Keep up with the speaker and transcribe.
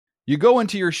You go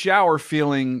into your shower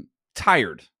feeling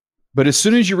tired, but as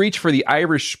soon as you reach for the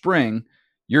Irish Spring,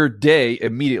 your day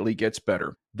immediately gets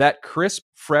better. That crisp,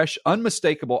 fresh,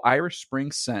 unmistakable Irish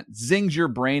Spring scent zings your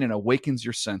brain and awakens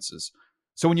your senses.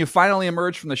 So when you finally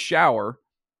emerge from the shower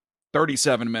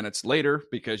 37 minutes later,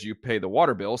 because you pay the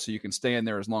water bill so you can stay in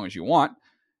there as long as you want,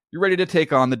 you're ready to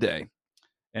take on the day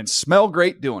and smell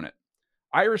great doing it.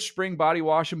 Irish Spring Body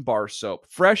Wash and Bar Soap.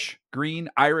 Fresh, green,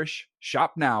 Irish.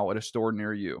 Shop now at a store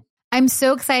near you. I'm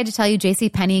so excited to tell you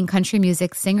JCPenney and country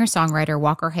music singer-songwriter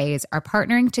Walker Hayes are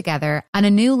partnering together on a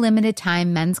new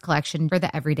limited-time men's collection for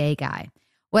the everyday guy.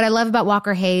 What I love about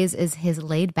Walker Hayes is his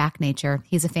laid-back nature.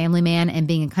 He's a family man, and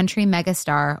being a country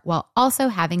megastar while also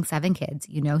having 7 kids,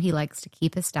 you know he likes to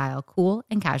keep his style cool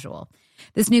and casual.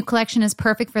 This new collection is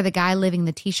perfect for the guy living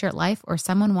the t-shirt life or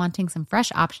someone wanting some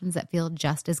fresh options that feel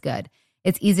just as good.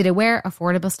 It's easy to wear,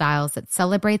 affordable styles that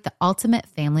celebrate the ultimate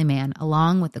family man,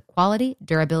 along with the quality,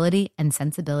 durability, and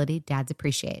sensibility dads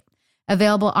appreciate.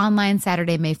 Available online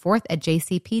Saturday, May 4th at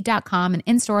jcp.com and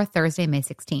in-store Thursday, May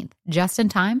 16th. Just in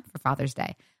time for Father's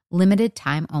Day. Limited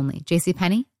time only.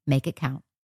 JCPenney, make it count.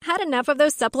 Had enough of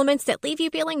those supplements that leave you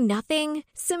feeling nothing?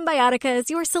 Symbiotica is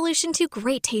your solution to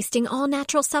great-tasting,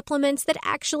 all-natural supplements that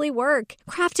actually work.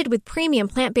 Crafted with premium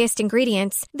plant-based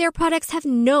ingredients, their products have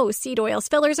no seed oils,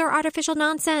 fillers, or artificial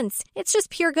nonsense. It's just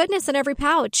pure goodness in every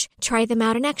pouch. Try them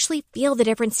out and actually feel the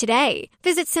difference today.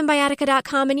 Visit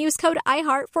Symbiotica.com and use code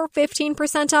IHEART for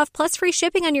 15% off plus free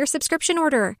shipping on your subscription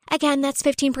order. Again, that's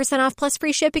 15% off plus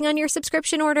free shipping on your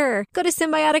subscription order. Go to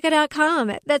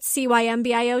Symbiotica.com. That's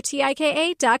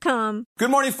CYMBIOTIKA.com.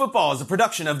 Good Morning Football is a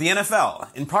production of the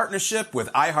NFL in partnership with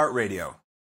iHeartRadio.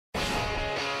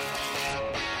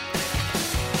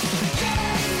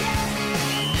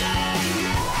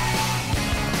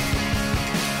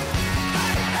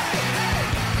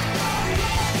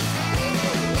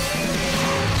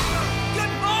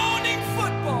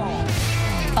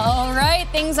 All right,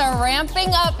 things are ramping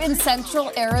up in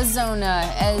central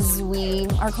Arizona as we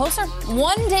are closer,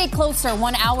 1 day closer,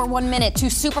 1 hour, 1 minute to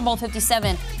Super Bowl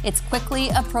 57. It's quickly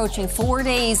approaching 4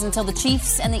 days until the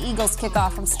Chiefs and the Eagles kick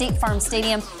off from State Farm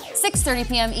Stadium, 6:30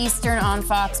 p.m. Eastern on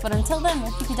Fox. But until then,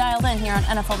 we'll keep you dialed in here on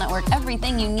NFL Network.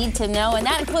 Everything you need to know, and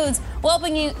that includes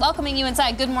welcoming you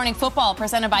inside Good Morning Football,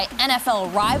 presented by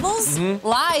NFL Rivals,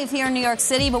 live here in New York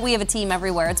City, but we have a team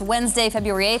everywhere. It's Wednesday,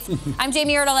 February 8th. I'm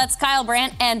Jamie Erdahl, that's Kyle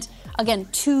Brandt, and again,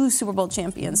 2 Super Bowl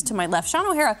champions to my left. Sean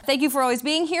O'Hara, thank you for always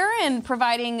being here and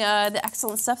providing the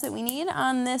excellent stuff that we need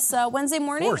on this Wednesday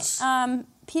morning. Of course.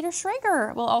 Peter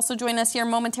Schrager will also join us here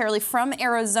momentarily from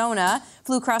Arizona,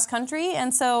 flew cross country,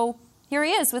 and so here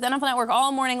he is with NFL Network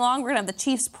all morning long. We're going to have the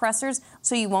Chiefs pressers,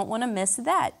 so you won't want to miss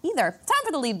that either. Time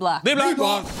for the lead block. Lead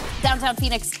block. Downtown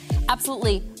Phoenix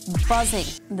absolutely buzzing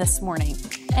this morning.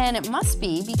 And it must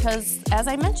be because, as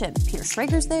I mentioned, Peter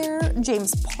Schrager's there,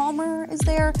 James Palmer is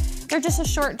there. They're just a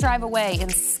short drive away in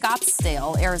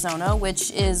Scottsdale, Arizona,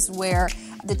 which is where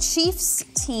the Chiefs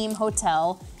team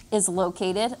hotel is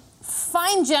located.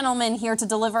 Fine gentlemen here to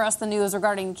deliver us the news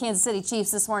regarding Kansas City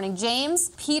Chiefs this morning. James,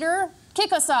 Peter,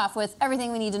 kick us off with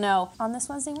everything we need to know on this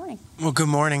Wednesday morning. Well, good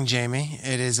morning, Jamie.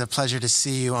 It is a pleasure to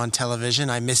see you on television.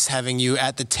 I miss having you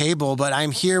at the table, but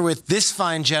I'm here with this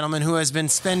fine gentleman who has been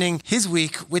spending his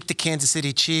week with the Kansas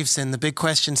City Chiefs. And the big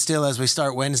question still as we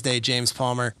start Wednesday, James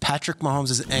Palmer, Patrick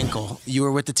Mahomes' ankle. You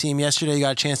were with the team yesterday. You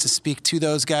got a chance to speak to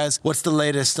those guys. What's the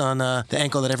latest on the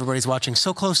ankle that everybody's watching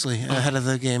so closely ahead of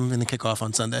the game and the kickoff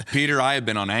on Sunday? Peter, I have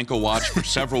been on ankle watch for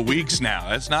several weeks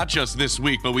now. It's not just this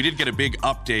week, but we did get a big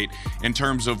update in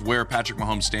terms of where Patrick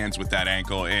Mahomes stands with that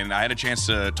ankle. And I had a chance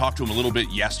to talk to him a little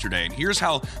bit yesterday. And here's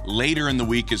how later in the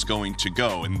week is going to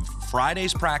go. And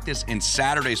Friday's practice and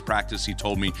Saturday's practice, he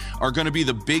told me, are going to be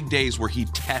the big days where he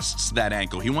tests that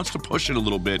ankle. He wants to push it a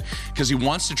little bit because he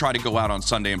wants to try to go out on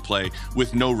Sunday and play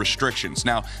with no restrictions.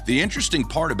 Now, the interesting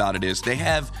part about it is they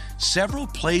have several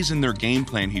plays in their game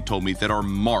plan, he told me, that are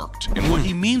marked. And what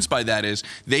he means by that is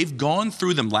they've gone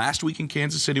through them last week in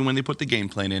Kansas City when they put the game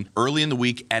plan in, early in the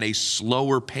week at a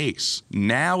slower pace.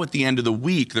 Now, at the end of the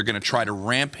week, they're going to try to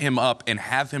ramp him up and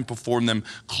have him perform them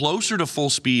closer to full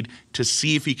speed to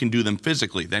see if he can do them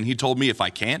physically. Then he told me if I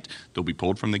can't, they'll be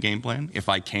pulled from the game plan. If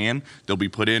I can, they'll be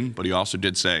put in. But he also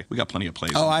did say, we got plenty of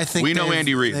plays. I think we know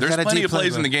Andy Reid. There's plenty of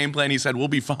plays in the game plan. He said, we'll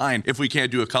be fine if we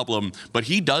can't do a couple of them. But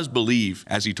he does believe,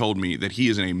 as he told me, that he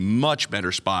is in a much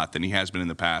better spot than he has been in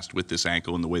the past with this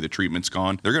ankle and the way the treatment's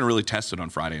gone. They're going to really test it on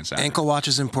Friday and Saturday. Ankle watch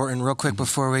is important. Real quick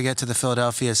before we get to the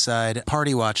Philadelphia side,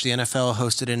 Party Watch. The NFL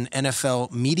hosted an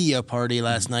NFL media party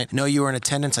last night. I know you were in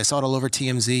attendance. I saw it all over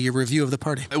TMZ. Your review of the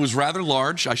party. It was rather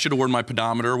large. I should have worn my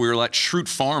pedometer. We were at Schrute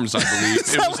Farms, I believe.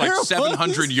 It was like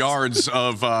 700 yards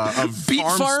of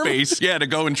farm space. Yeah, to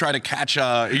go and try to catch.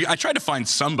 I tried to find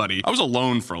somebody. I was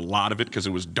alone for a lot of it because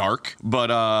it was dark, but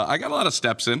I got a lot of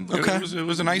steps in. Okay. It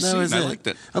was a nice scene. I liked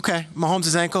it. Okay,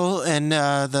 Mahomes' ankle and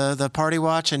the party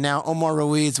watch, and now Omar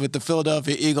Ruiz with the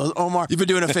Philadelphia Eagles. Omar, you've been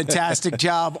doing a fantastic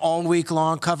job all week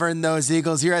long covering those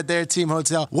Eagles. You're at their team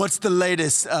hotel. What's the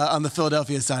latest on the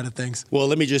Philadelphia side of things? Well,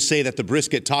 let me just say that the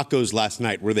brisket tacos last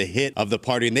night were the hit of the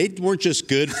party, and they weren't just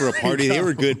good for a party, they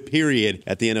were good, period,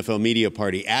 at the NFL media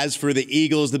party. As for the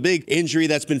Eagles, the big injury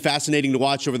that's been fascinating to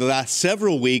watch over the last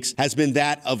several weeks has been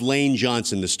that of Lane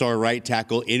Johnson, the star right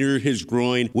tackle, injured his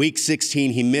groin. Week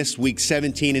 16, he missed week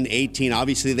 17 and 18.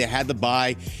 Obviously, they had the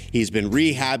bye. He's been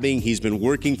rehabbing. He's been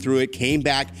working through it, came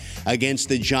back against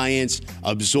the Giants,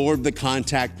 absorbed the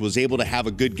contact, was able to have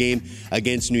a good game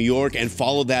against New York, and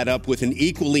followed that up with an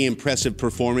equally impressive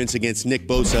performance against Nick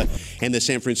Bosa and the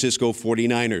San Francisco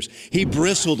 49ers. He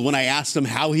bristled when I asked him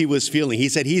how he was feeling. He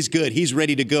said he's good. He's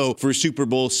ready to go for Super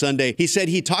Bowl Sunday. He said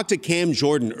he talked to Cam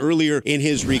Jordan earlier in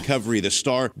his recovery, the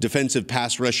star defensive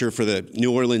pass rusher for the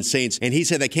New Orleans Saints, and he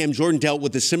said that Cam Jordan dealt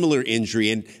with a similar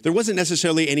injury, and there wasn't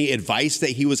necessarily any advice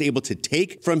that he was able to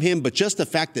take from him, but just the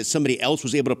fact that somebody else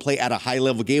was able to play at a high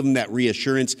level gave him that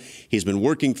reassurance. He's been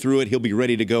working through it. He'll be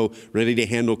ready to go, ready to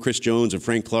handle Chris Jones and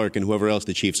Frank Clark and whoever else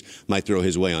the Chiefs might throw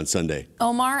his way on Sunday.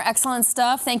 Omar, excellent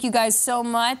stuff. Thank you guys so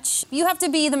much. You have to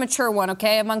be the mature one,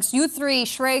 okay? Amongst you three,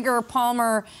 Schrager,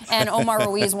 Palmer, and Omar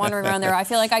Ruiz wandering around there, I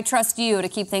feel like I trust you to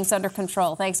keep things under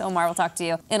control. Thanks, Omar. We'll talk to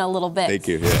you in a little bit. Thank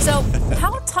you. Yeah. So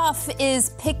how tough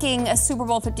is picking a Super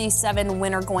Bowl 57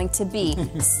 winner going to be?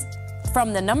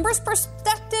 From the numbers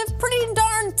perspective, pretty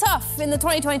darn tough. In the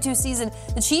 2022 season,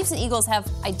 the Chiefs and Eagles have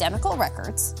identical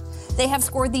records. They have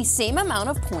scored the same amount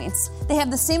of points. They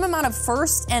have the same amount of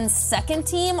first and second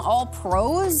team, all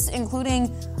pros,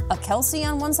 including a Kelsey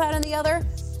on one side and the other.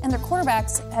 And their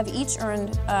quarterbacks have each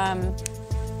earned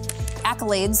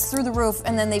accolades through the roof,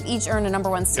 and then they've each earned a number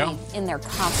one seed in their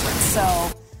conference.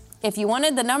 So if you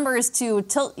wanted the numbers to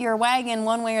tilt your wagon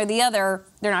one way or the other,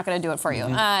 they're not going to do it for you.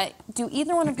 Do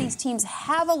either one of these teams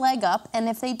have a leg up? And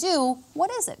if they do, what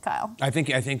is it, Kyle? I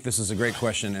think this is a great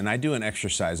question, and I do an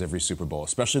exercise every Super Bowl,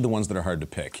 especially the ones that are hard to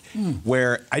pick,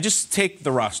 where I just take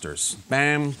the rosters,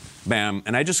 bam, bam,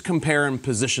 and I just compare them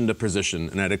position to position,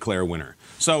 and I declare a winner.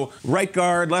 So right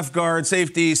guard, left guard,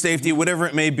 safety, whatever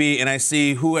it may be, and I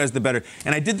see who has the better.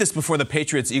 And I did this before the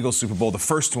Patriots-Eagles Super Bowl, the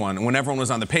first one, when everyone was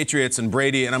on the Patriots and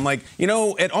Brady, and I'm like,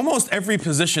 at almost every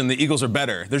position, the Eagles are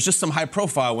better. There's just some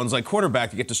high-profile ones like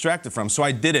quarterback you get distracted from, so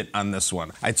I did it on this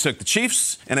one. I took the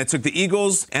Chiefs, and I took the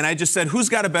Eagles, and I just said, who's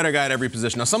got a better guy at every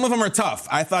position? Now, some of them are tough.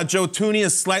 I thought Joe Thuney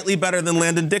is slightly better than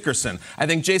Landon Dickerson. I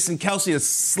think Jason Kelsey is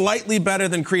slightly better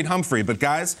than Creed Humphrey. But,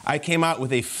 guys, I came out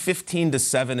with a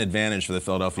 15-7 advantage for the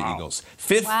Philadelphia Eagles.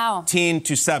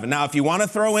 15-7. Now, if you want to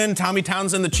throw in Tommy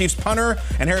Townsend, the Chiefs punter,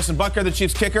 and Harrison Butker, the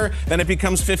Chiefs kicker, then it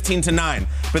becomes 15-9.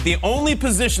 But the only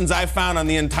positions I found on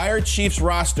the entire Chiefs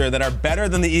roster that are better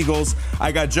than the Eagles,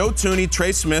 I got Joe Thuney,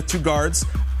 Trey Smith, two guards.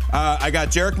 I got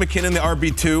Jerick McKinnon, the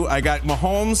RB2. I got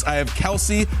Mahomes. I have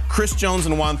Kelsey, Chris Jones,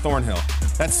 and Juan Thornhill.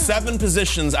 That's 7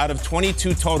 positions out of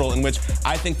 22 total in which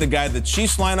I think the guy the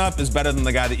Chiefs line up is better than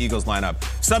the guy the Eagles line up.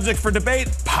 Subject for debate?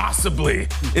 Possibly.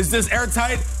 Is this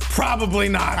airtight? Probably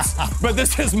not. But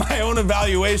this is my own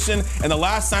evaluation. And the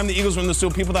last time the Eagles were in the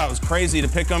Super Bowl, people thought it was crazy to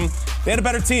pick them. They had a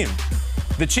better team.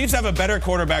 The Chiefs have a better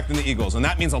quarterback than the Eagles, and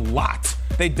that means a lot.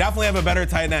 They definitely have a better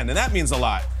tight end, and that means a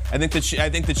lot. I think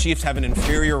the Chiefs have an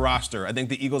inferior roster. I think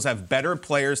the Eagles have better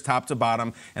players top to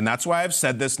bottom, and that's why I've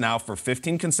said this now for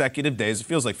 15 consecutive days. It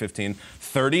feels like 15.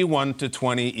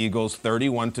 31-20 Eagles,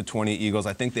 31-20 Eagles.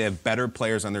 I think they have better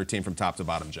players on their team from top to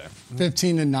bottom, Jay.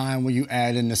 15-9 when you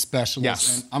add in the specialists.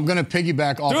 Yes. And I'm going to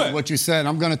piggyback off of what you said.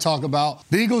 I'm going to talk about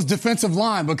the Eagles' defensive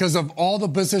line because of all the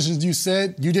positions you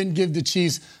said. You didn't give the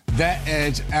Chiefs that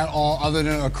edge at all other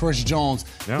than a Chris Jones.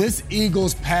 Yep. This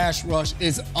Eagles pass rush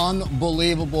is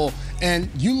unbelievable. And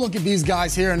you look at these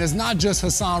guys here, and it's not just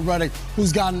Hassan Reddick,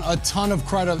 who's gotten a ton of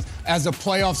credit as the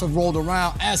playoffs have rolled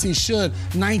around, as he should.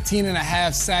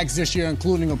 19.5 sacks this year,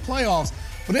 including the playoffs.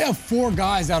 But they have 4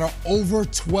 guys that are over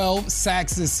 12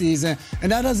 sacks this season,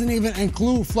 and that doesn't even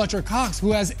include Fletcher Cox,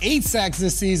 who has 8 sacks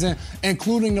this season,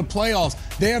 including the playoffs.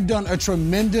 They have done a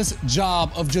tremendous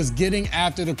job of just getting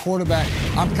after the quarterback.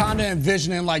 I'm kind of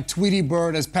envisioning like Tweety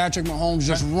Bird as Patrick Mahomes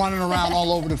just running around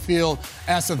all over the field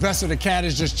as Sylvester the Cat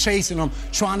is just chasing him,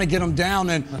 trying to get him down.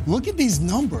 And look at these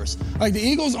numbers. Like, the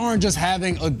Eagles aren't just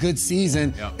having a good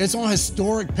season. It's on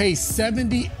historic pace,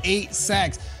 78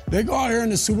 sacks. They go out here in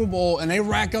the Super Bowl and they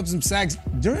rack up some sacks.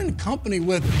 They're in company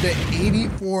with the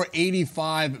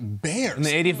 84-85 Bears. And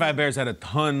the 85 Bears had a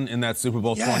ton in that Super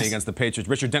Bowl 20 against the Patriots.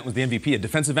 Richard Dent was the MVP. A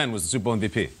defensive end was the Super Bowl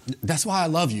MVP. That's why I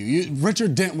love you.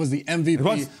 Richard Dent was the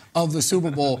MVP of the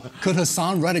Super Bowl. Could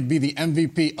Hassan Reddick be the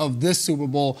MVP of this Super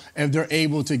Bowl if they're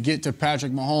able to get to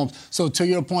Patrick Mahomes? So to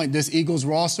your point, this Eagles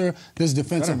roster, this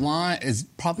defensive line is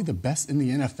probably the best in the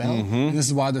NFL. And this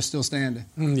is why they're still standing.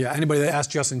 Yeah, anybody that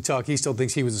asked Justin Tuck, he still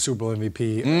thinks he was the Super Bowl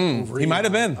MVP. He might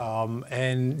have been.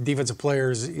 And defensive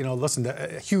players, listen,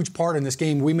 a huge part in this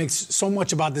game. We make so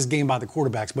much about this game by the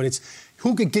quarterbacks, but it's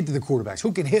who can get to the quarterbacks,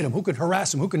 who can hit them, who can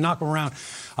harass them, who can knock them around.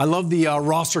 I love the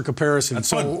roster comparison. That's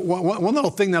so one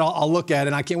little thing that I'll look at,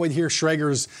 and I can't wait to hear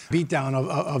Schrager's beatdown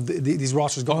of these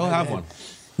rosters going. I'll have one.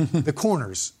 The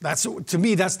corners. To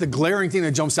me, that's the glaring thing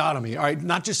that jumps out at me. All right,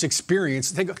 not just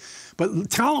experience, but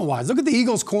talent-wise. Look at the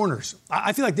Eagles' corners.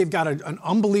 I feel like they've got an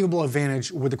unbelievable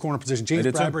advantage with the corner position. James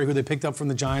Bradbury, who they picked up from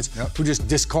the Giants, who just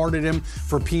discarded him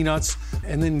for peanuts,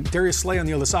 and then Darius Slay on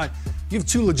the other side. You have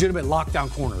two legitimate lockdown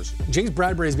corners. James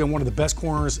Bradbury has been one of the best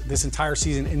corners this entire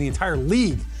season in the entire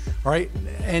league. All right,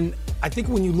 and I think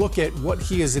when you look at what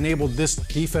he has enabled this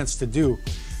defense to do,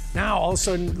 now all of a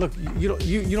sudden, look, you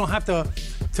don't have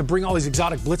to bring all these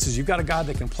exotic blitzes. You've got a guy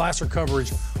that can plaster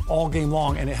coverage all game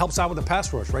long, and it helps out with the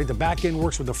pass rush, right? The back end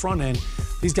works with the front end.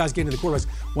 These guys get into the quarterbacks.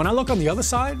 When I look on the other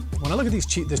side, when I look at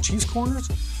the Chiefs corners,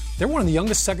 they're one of the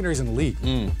youngest secondaries in the league.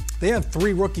 They have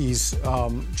three rookies,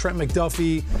 Trent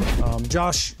McDuffie,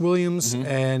 Josh Williams,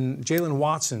 and Jalen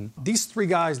Watson. These three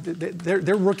guys,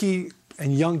 they're rookie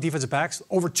and young defensive backs,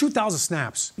 over 2,000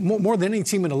 snaps, more than any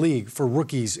team in the league for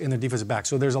rookies in their defensive backs.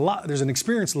 So there's an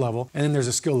experience level, and then there's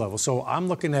a skill level. So I'm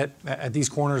looking at these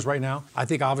corners right now. I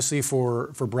think obviously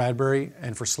for Bradbury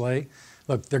and for Slay,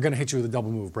 look, they're going to hit you with a double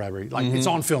move, Bradbury. It's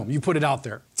on film. You put it out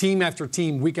there. Team after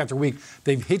team, week after week,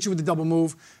 they've hit you with the double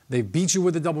move. They beat you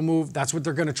with the double move. That's what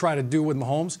they're going to try to do with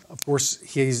Mahomes. Of course,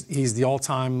 he's the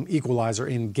all-time equalizer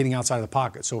in getting outside of the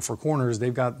pocket. So for corners,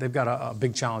 they've got a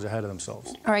big challenge ahead of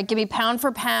themselves. All right, give me pound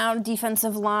for pound,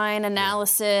 defensive line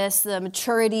analysis, the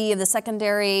maturity of the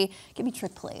secondary. Give me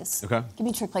trick plays. Okay. Give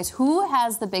me trick plays. Who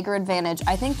has the bigger advantage?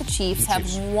 I think the Chiefs have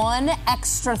one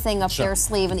extra thing up their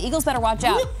sleeve, and the Eagles better watch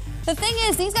out. The thing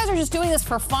is, these guys are just doing this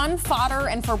for fun, fodder,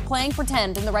 and for playing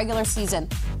pretend in the regular season.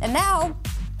 And now,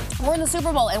 we're in the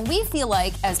Super Bowl, and we feel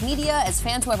like, as media, as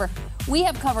fans, whoever, we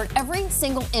have covered every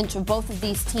single inch of both of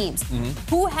these teams.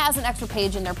 Who has an extra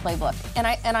page in their playbook? And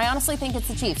I honestly think it's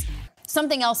the Chiefs.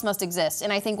 Something else must exist.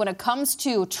 And I think when it comes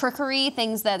to trickery,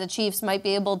 things that the Chiefs might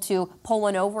be able to pull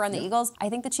one over on the Eagles, I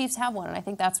think the Chiefs have one, and I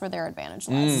think that's where their advantage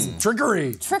lies.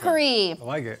 Trickery. Trickery. I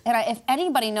like it. And if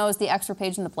anybody knows the extra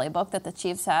page in the playbook that the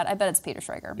Chiefs had, I bet it's Peter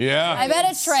Schrager. Yeah. I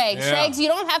bet it's Schrags. Yeah. Schrags, you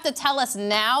don't have to tell us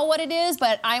now what it is,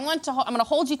 but I'm going to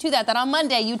hold you to that on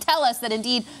Monday you tell us that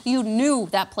indeed you knew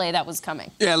that play that was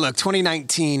coming. Yeah, look,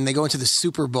 2019, they go into the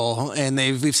Super Bowl, and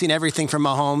we've seen everything from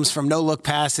Mahomes, from no-look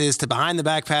passes to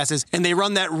behind-the-back passes, and they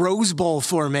run that Rose Bowl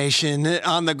formation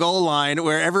on the goal line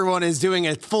where everyone is doing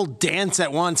a full dance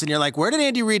at once, and you're like, where did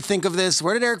Andy Reid think of this?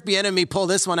 Where did Eric Bieniemy pull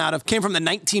this one out of? Came from the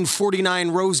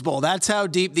 1949 Rose Bowl. That's how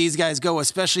deep these guys go,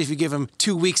 especially if you give them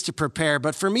 2 weeks to prepare.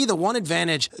 But for me, the one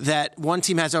advantage that one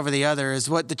team has over the other is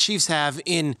what the Chiefs have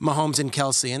in Mahomes and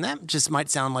Kelsey, and that just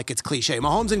might sound like it's cliche.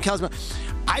 Mahomes and Kelsey,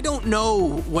 I don't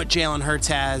know what Jalen Hurts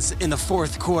has in the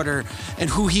fourth quarter and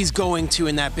who he's going to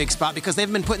in that big spot because they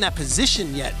haven't been put in that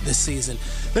position yet this season.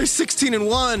 They're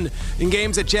 16-1 in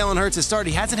games that Jalen Hurts has started.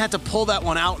 He hasn't had to pull that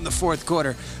one out in the fourth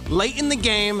quarter. Late in the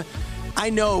game, I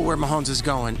know where Mahomes is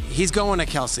going. He's going to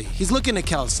Kelsey. He's looking to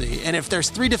Kelsey. And if there's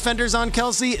 3 defenders on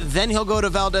Kelsey, then he'll go to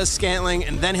Valdez-Scantling,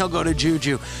 and then he'll go to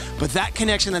Juju. But that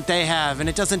connection that they have, and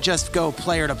it doesn't just go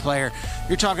player to player.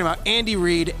 You're talking about Andy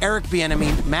Reid, Eric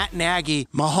Bieniemy, Matt Nagy,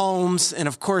 Mahomes, and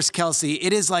of course Kelsey.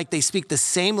 It is like they speak the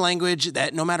same language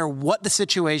that no matter what the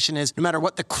situation is, no matter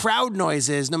what the crowd noise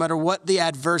is, no matter what the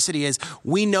adversity is,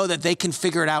 we know that they can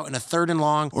figure it out in a 3rd and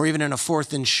long or even in a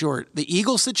 4th and short. The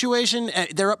Eagles situation,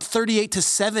 they're up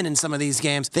 38-7 in some of these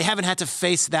games. They haven't had to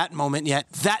face that moment yet.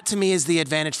 That, to me, is the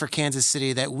advantage for Kansas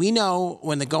City, that we know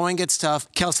when the going gets tough,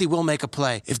 Kelsey will make a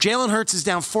play. If Jalen Hurts is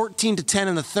down 14-10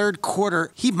 in the 3rd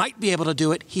quarter, he might be able to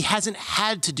do it. He hasn't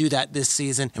had to do that this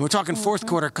season. And we're talking 4th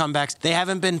quarter comebacks. They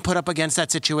haven't been put up against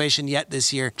that situation yet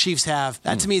this year. Chiefs have.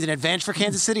 That, to me, is an advantage for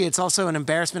Kansas City. It's also an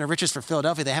embarrassment of riches for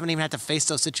Philadelphia. They haven't even had to face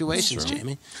those situations,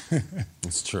 Jamie.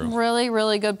 It's true. Really,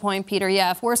 really good point, Peter.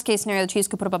 Yeah, if worst case scenario, the Chiefs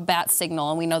could put up a bat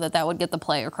signal, and we know that would get the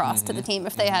play across to the team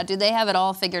if they had to. They have it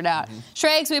all figured out.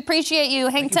 Schrags, we appreciate you.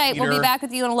 Hang tight. We'll be back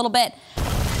with you in a little bit.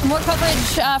 More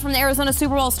coverage from the Arizona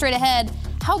Super Bowl straight ahead.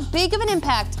 How big of an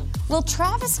impact will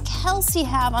Travis Kelce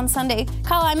have on Sunday?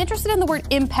 Kyle, I'm interested in the word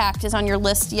impact is on your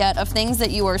list yet of things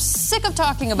that you are sick of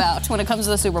talking about when it comes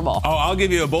to the Super Bowl. Oh, I'll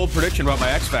give you a bold prediction about my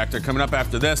X Factor coming up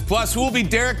after this. Plus, who will be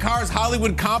Derek Carr's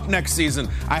Hollywood comp next season?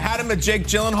 I had him at Jake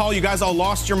Gyllenhaal. You guys all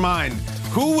lost your mind.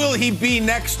 Who will he be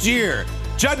next year?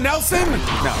 Judd Nelson?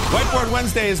 No. Whiteboard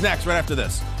Wednesday is next, right after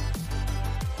this.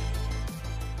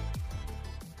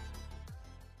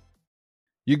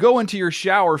 You go into your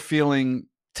shower feeling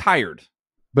tired,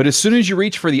 but as soon as you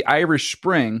reach for the Irish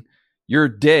Spring, your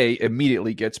day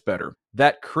immediately gets better.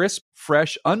 That crisp,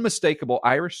 fresh, unmistakable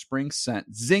Irish Spring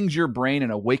scent zings your brain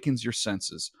and awakens your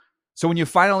senses. So when you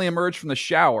finally emerge from the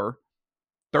shower,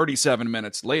 37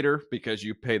 minutes later, because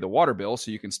you pay the water bill so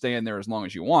you can stay in there as long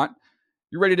as you want,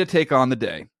 you're ready to take on the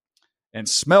day. And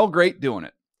smell great doing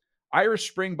it. Irish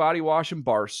Spring Body Wash and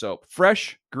Bar Soap.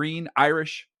 Fresh, green,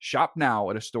 Irish. Shop now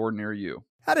at a store near you.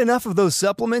 Had enough of those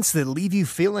supplements that leave you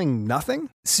feeling nothing?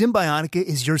 Symbiotica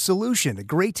is your solution to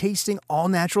great-tasting,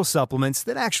 all-natural supplements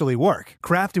that actually work.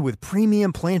 Crafted with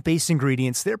premium plant-based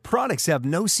ingredients, their products have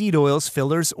no seed oils,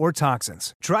 fillers, or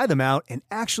toxins. Try them out and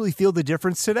actually feel the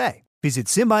difference today. Visit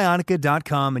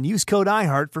Symbiotica.com and use code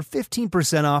IHEART for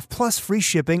 15% off plus free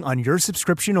shipping on your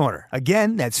subscription order.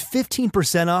 Again, that's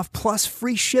 15% off plus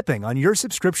free shipping on your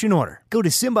subscription order. Go to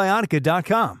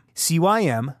Symbiotica.com,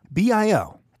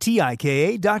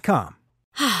 CYMBIOTIKA.com.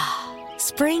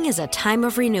 Spring is a time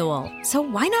of renewal, so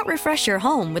why not refresh your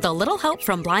home with a little help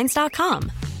from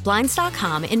Blinds.com?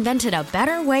 Blinds.com invented a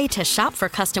better way to shop for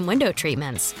custom window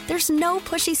treatments. There's no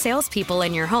pushy salespeople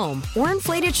in your home or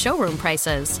inflated showroom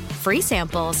prices. Free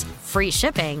samples, free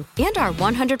shipping, and our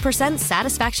 100%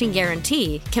 satisfaction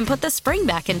guarantee can put the spring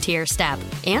back into your step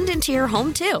and into your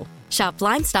home, too. Shop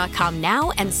Blinds.com now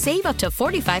and save up to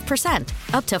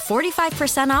 45%. Up to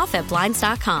 45% off at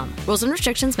Blinds.com. Rules and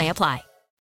restrictions may apply.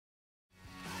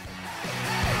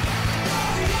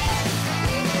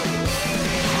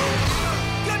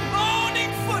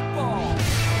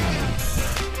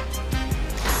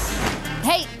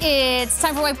 Hey, it's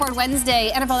time for Whiteboard Wednesday.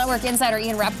 NFL Network insider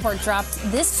Ian Rappaport dropped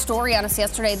this story on us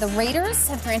yesterday. The Raiders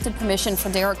have granted permission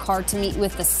for Derek Carr to meet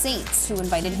with the Saints, who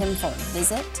invited him for a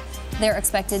visit. They're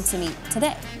expected to meet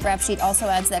today. Rap Sheet also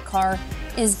adds that Carr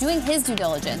is doing his due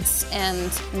diligence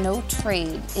and no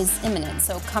trade is imminent.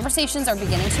 So conversations are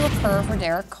beginning to occur for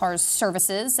Derek Carr's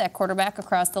services at quarterback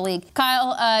across the league.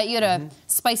 Kyle, you had a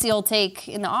spicy old take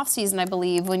in the offseason, I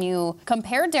believe, when you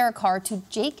compared Derek Carr to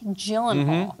Jake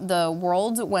Gyllenhaal. The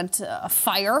world went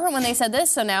afire when they said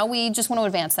this, so now we just want to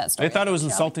advance that story. They thought it was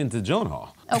insulting to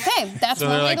Gyllenhaal. Okay, that's so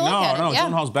one they're way like, to look at it. No, yeah.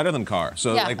 Gyllenhaal's better than Carr.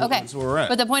 So okay. that's where we're at.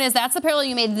 But the point is, that's the parallel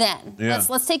you made then. Yeah.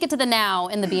 Let's take it to the now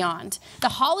and the beyond. The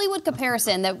Hollywood comparison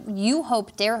that you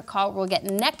hope Derek Carr will get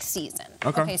next season.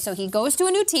 Okay, so he goes to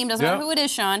a new team, doesn't matter who it is,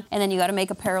 Sean, and then you got to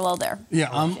make a parallel there. Yeah,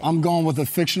 I'm going with a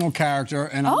fictional character,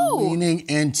 and I'm leaning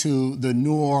into the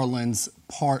New Orleans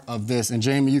part of this. And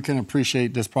Jamie, you can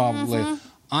appreciate this probably.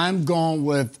 I'm going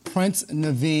with Prince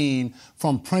Naveen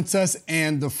from Princess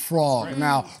and the Frog.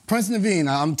 Now, Prince Naveen,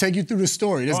 I'm taking you through the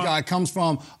story. This guy comes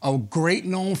from a great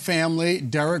known family.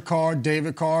 Derek Carr,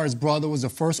 David Carr, his brother was the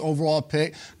first overall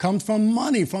pick. Comes from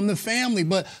money, from the family,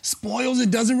 but spoils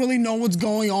it, doesn't really know what's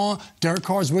going on. Derek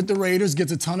Carr's with the Raiders,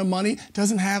 gets a ton of money,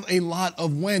 doesn't have a lot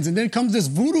of wins. And then comes this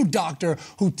voodoo doctor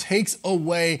who takes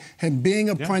away him being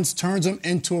a prince, turns him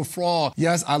into a frog.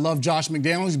 Yes, I love Josh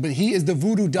McDaniels, but he is the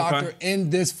voodoo doctor in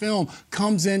this film.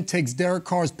 Comes in, takes Derek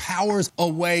Carr's powers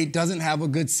away, doesn't have a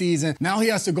good season. Now he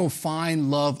has to go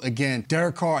find love again.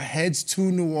 Derek Carr heads to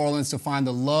New Orleans to find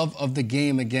the love of the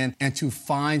game again and to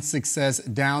find success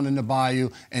down in the bayou,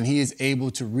 and he is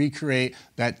able to recreate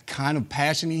that kind of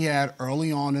passion he had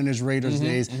early on in his Raiders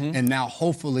days, and now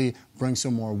hopefully bring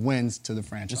some more wins to the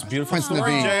franchise. It's beautiful Prince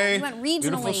story, Naveen. Jay. You went regionally.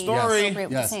 Beautiful story. Yes. With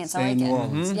the Saints. I like New it.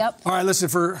 Orleans. Yep. All right, listen,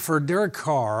 for Derek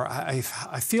Carr, I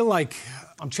feel like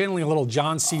I'm channeling a little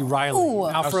John C.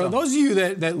 Reilly. Now, for those of you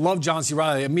that love John C.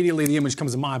 Reilly, immediately the image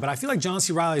comes to mind. But I feel like John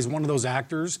C. Reilly is one of those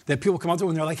actors that people come up to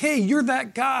and they're like, "Hey, you're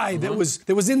that guy that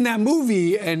was in that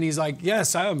movie," and he's like,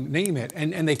 "Yes, I am. Name it,"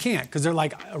 and they can't because they're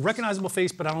like a recognizable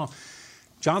face, but I don't know.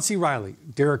 John C. Reilly,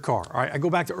 Derek Carr. All right, I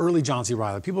go back to early John C.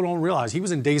 Reilly. People don't realize he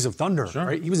was in Days of Thunder.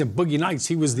 Right? He was in Boogie Nights.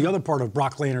 He was the other part of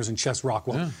Brock Landers and Chess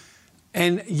Rockwell. Yeah.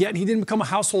 And yet he didn't become a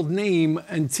household name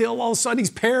until all of a sudden he's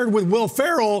paired with Will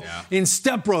Ferrell in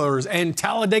Step Brothers and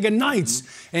Talladega Nights.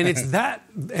 And it's that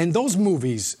And those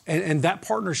movies and that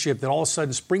partnership that all of a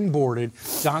sudden springboarded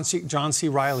John C.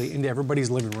 Reilly into everybody's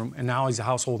living room, and now he's a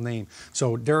household name.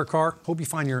 So Derek Carr, hope you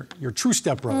find your true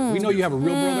stepbrother. We know you have a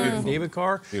real brother in David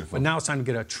Carr, but now it's time to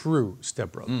get a true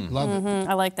stepbrother. Love it.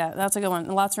 I like that. That's a good one.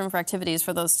 Lots of room for activities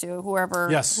for those two, whoever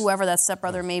that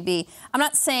stepbrother may be. I'm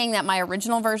not saying that my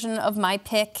original version of my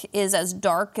pick is as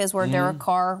dark as where Derek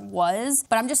Carr was,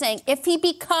 but I'm just saying if he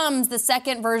becomes the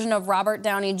second version of Robert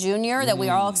Downey Jr. that we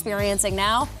are all experiencing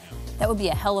now, that would be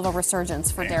a hell of a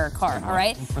resurgence for Derek Carr, all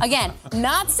right? Again,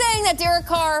 not saying that Derek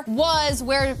Carr was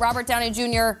where Robert Downey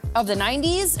Jr. of the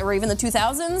 90s or even the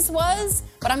 2000s was,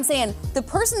 but I'm saying the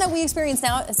person that we experience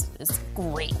now is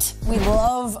great. We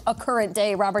love a current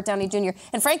day Robert Downey Jr.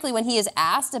 And frankly, when he is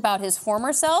asked about his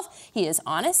former self, he is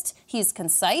honest, he's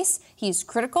concise, he's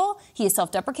critical, he is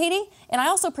self-deprecating, and I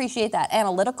also appreciate that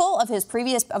analytical of his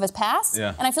past.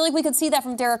 Yeah. And I feel like we could see that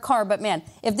from Derek Carr, but man,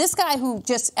 if this guy who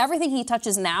just everything he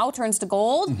touches now turns to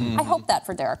gold, I hope that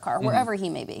for Derek Carr, wherever he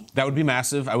may be. That would be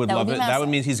massive. I would love it. That would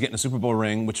mean he's getting a Super Bowl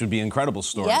ring, which would be an incredible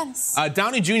story. Yes.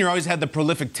 Downey Jr. always had the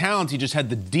prolific talent. He just had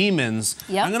the demons.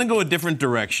 Yep. I'm going to go a different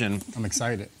direction. I'm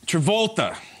excited.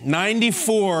 Travolta,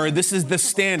 94. This is the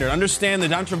standard. Understand that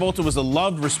John Travolta was a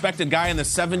loved, respected guy in the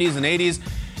 70s and 80s.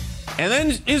 And then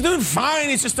he's doing fine.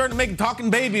 He's just starting to make talking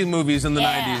baby movies in the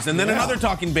 90s. And then another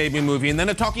talking baby movie. And then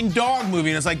a talking dog movie.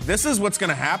 And it's like, this is what's going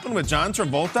to happen with John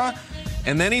Travolta?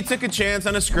 And then he took a chance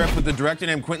on a script with a director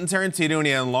named Quentin Tarantino, and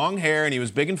he had long hair, and he was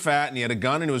big and fat, and he had a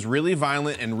gun, and it was really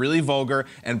violent and really vulgar,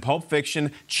 and Pulp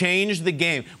Fiction changed the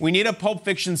game. We need a Pulp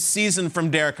Fiction season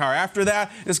from Derek Carr. After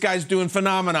that, this guy's doing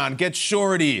Phenomenon, Get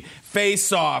Shorty,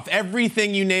 Face Off,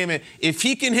 everything you name it. If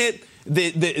he can hit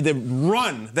the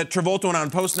run that Travolta went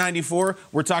on post-94,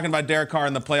 we're talking about Derek Carr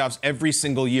in the playoffs every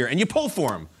single year. And you pull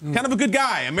for him. Kind of a good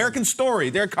guy. American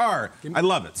Story, Derek Carr. I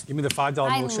love it. Give me the $5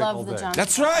 milkshake all day.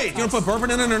 That's right. You don't put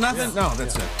bourbon in it or nothing? Yeah. No,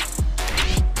 that's it.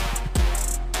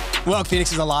 Well,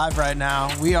 Phoenix is alive right now.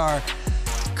 We are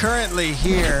currently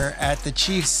here at the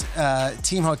Chiefs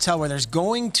team hotel where there's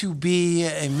going to be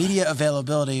a media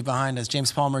availability behind us.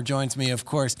 James Palmer joins me, of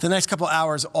course. For the next couple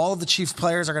hours, all of the Chiefs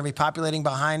players are going to be populating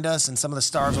behind us, and some of the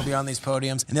stars will be on these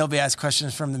podiums, and they'll be asked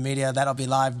questions from the media. That'll be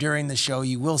live during the show.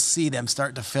 You will see them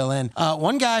start to fill in.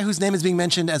 One guy whose name is being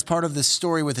mentioned as part of this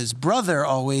story with his brother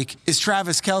all week is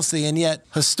Travis Kelce, and yet,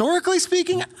 historically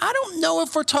speaking, I don't know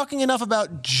if we're talking enough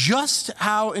about just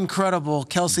how incredible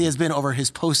Kelce has been over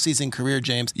his postseason career,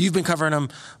 James. You've been covering him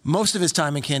most of his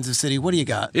time in Kansas City. What do you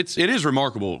got? It is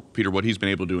remarkable, Peter, what he's been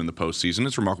able to do in the postseason.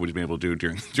 It's remarkable what he's been able to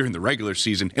do during the regular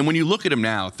season. And when you look at him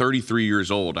now, 33 years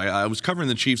old, I was covering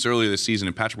the Chiefs earlier this season,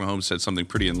 and Patrick Mahomes said something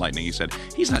pretty enlightening. He said,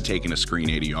 he's not taking a screen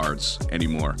 80 yards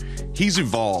anymore. He's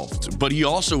evolved, but he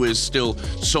also is still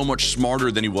so much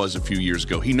smarter than he was a few years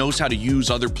ago. He knows how to use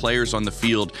other players on the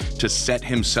field to set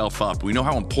himself up. We know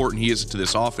how important he is to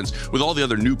this offense with all the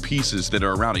other new pieces that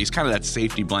are around it. He's kind of that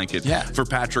safety blanket for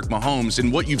Patrick Mahomes.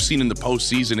 And what you've seen in the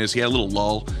postseason is he had a little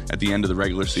lull at the end of the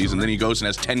regular season. Then he goes and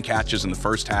has 10 catches in the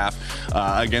first half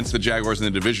against the Jaguars in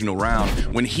the divisional round.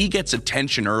 When he gets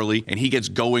attention early and he gets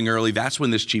going early, that's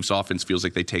when this Chiefs offense feels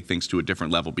like they take things to a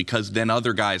different level, because then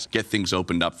other guys get things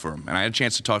opened up for him. And I had a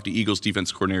chance to talk to Eagles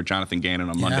defense coordinator Jonathan Gannon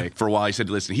on Monday for a while. He said,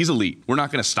 listen, he's elite. We're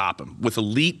not going to stop him. With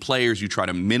elite players, you try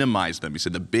to minimize them. He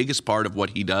said the biggest part of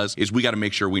what he does is we got to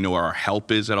make sure we know where our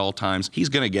help is at all times. He's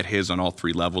going to get his on all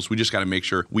three levels. We just got to make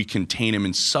sure we contain him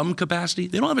in some capacity.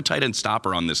 They don't have a tight end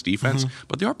stopper on this defense,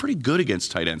 but they are pretty good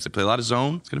against tight ends. They play a lot of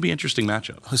zone. It's going to be an interesting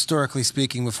matchup. Historically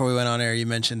speaking, before we went on air, you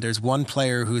mentioned there's one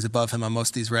player who's above him on most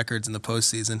of these records in the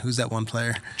postseason. Who's that one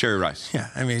player? Jerry Rice. Yeah,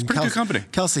 I mean, it's pretty good company.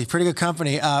 Kelce, pretty good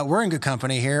company. We're in good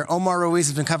company here. Omar Ruiz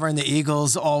has been covering the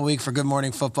Eagles all week for Good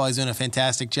Morning Football. He's doing a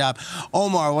fantastic job.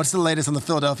 Omar, what's the latest on the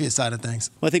Philadelphia side of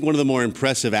things? Well, I think one of the more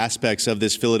impressive aspects of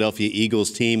this Philadelphia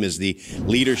Eagles team is the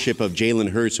leadership of Jalen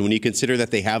Hurts. And when you consider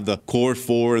that they have the core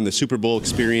four and the Super Bowl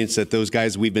experience that those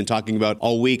guys we've been talking about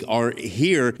all week are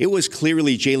here, it was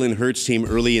clearly Jalen Hurts' team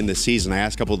early in the season. I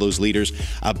asked a couple of those leaders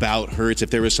about Hurts if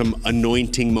there was some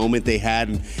anointing moment they had,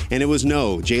 and it was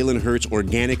no. Jalen Hurts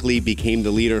organically became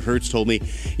the leader. Hurts told me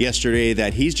yesterday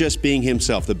that he's just being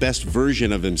himself, the best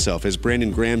version of himself. As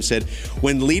Brandon Graham said,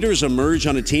 when leaders emerge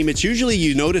on a team, it's usually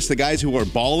you notice the guys who are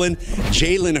balling.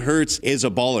 Jalen Hurts is a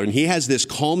baller, and he has this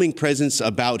calming presence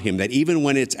about him that even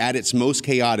when it's at its most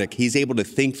chaotic. He's able to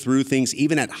think through things,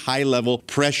 even at high-level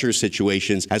pressure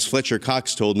situations. As Fletcher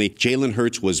Cox told me, Jalen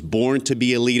Hurts was born to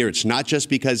be a leader. It's not just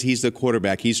because he's the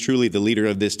quarterback. He's truly the leader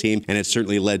of this team, and it's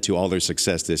certainly led to all their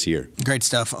success this year. Great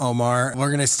stuff, Omar. We're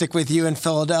going to stick with you in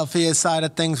Philadelphia side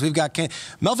of things. We've got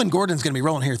Melvin Gordon's going to be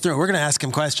rolling here through. We're going to ask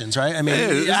him questions, right? I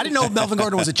mean, I didn't know Melvin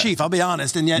Gordon was a Chief, I'll be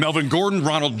honest. And yet, Melvin Gordon,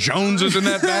 Ronald Jones is in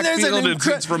that backfield.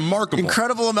 It's remarkable.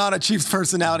 Incredible amount of Chiefs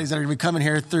personalities that are going to be coming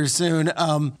here through soon.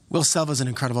 Will Selva's an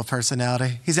incredible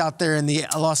personality. He's out there in the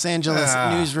Los Angeles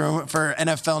newsroom for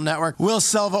NFL Network. Will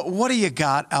Selva, what do you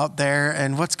got out there,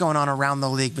 and what's going on around the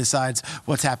league besides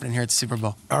what's happening here at the Super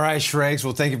Bowl? All right, Shregs.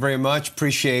 Well, thank you very much.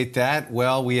 Appreciate that.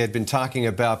 Well, we had been talking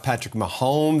about Patrick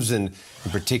Mahomes and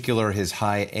in particular his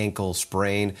high ankle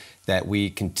sprain that we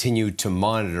continue to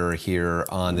monitor here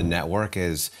on the network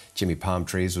as Jimmy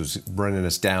Palmtrees was running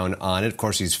us down on it. Of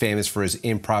course, he's famous for his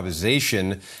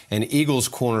improvisation. And Eagles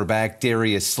cornerback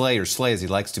Darius Slay, or Slay as he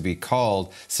likes to be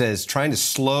called, says trying to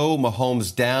slow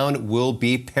Mahomes down will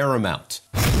be paramount.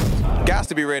 Got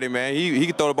to be ready, man. He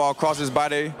can throw the ball across his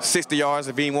body 60 yards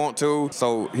if he want to.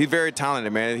 So he's very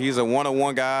talented, man. He's a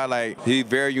one-on-one guy. Like, he's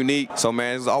very unique. So,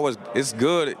 man, it's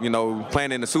good,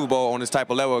 playing in the Super Bowl on this type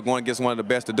of level, going against one of the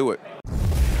best to do it.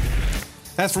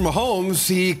 As for Mahomes,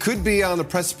 he could be on the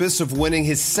precipice of winning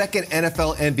his second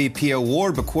NFL MVP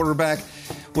award, but quarterback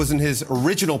wasn't his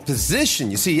original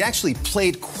position. You see, he actually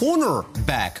played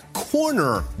cornerback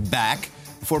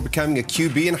before becoming a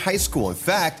QB in high school. In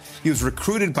fact, he was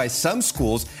recruited by some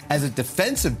schools as a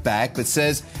defensive back, but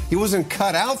says he wasn't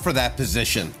cut out for that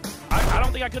position. I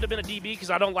don't think I could have been a DB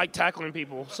because I don't like tackling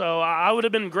people. So I would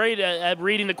have been great at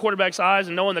reading the quarterback's eyes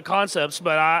and knowing the concepts,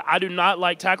 but I do not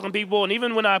like tackling people. And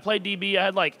even when I played DB, I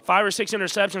had like 5 or 6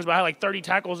 interceptions, but I had like 30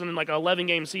 tackles in like an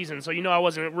 11-game season. So, I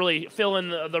wasn't really filling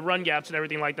the run gaps and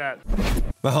everything like that.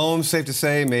 Mahomes, safe to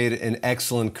say, made an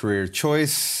excellent career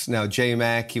choice. Now,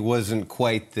 J-Mac, he wasn't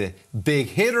quite the big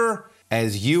hitter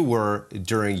as you were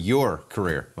during your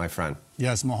career, my friend.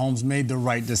 Yes, Mahomes made the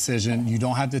right decision. You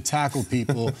don't have to tackle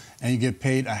people, and you get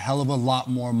paid a hell of a lot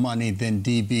more money than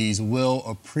DBs. Will,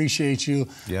 appreciate you.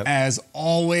 Yep. As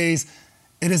always,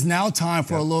 it is now time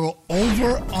for a little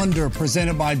over-under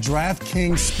presented by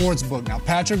DraftKings Sportsbook. Now,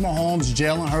 Patrick Mahomes,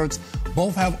 Jalen Hurts,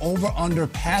 both have over-under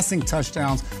passing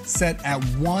touchdowns set at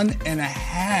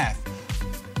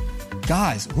 1.5.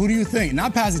 Guys, who do you think?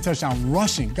 Not passing touchdown,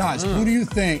 rushing. Guys, who do you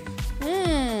think?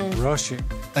 Rushing.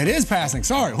 It is passing.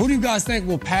 Sorry. Who do you guys think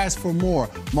will pass for more,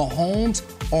 Mahomes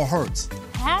or Hurts?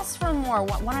 Pass for more,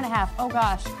 1.5. Oh,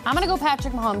 gosh. I'm going to go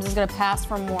Patrick Mahomes is going to pass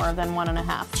for more than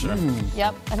 1.5. Sure.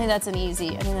 Yep. I think that's an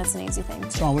easy thing.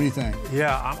 Too. Sean, what do you think?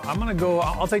 Yeah, I'm going to go.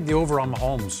 I'll take the over on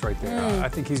Mahomes right there. I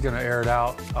think he's going to air it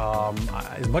out.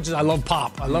 As much as I love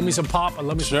Pop, I love me some Pop. I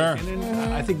love me some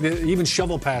McKinnon. I think that even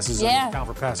shovel passes count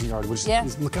for passing yard, which kind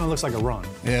of looks like a run.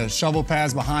 Yeah, shovel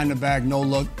pass behind the back, no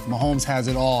look. Mahomes has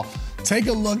it all. Take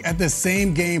a look at the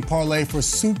same game parlay for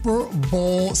Super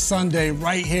Bowl Sunday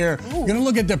right here. You're going to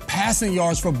look at the passing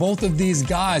yards for both of these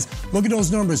guys. Look at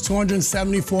those numbers,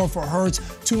 274 for Hurts,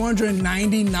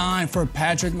 299 for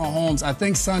Patrick Mahomes. I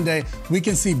think Sunday we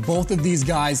can see both of these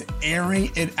guys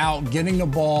airing it out, getting the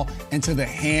ball into the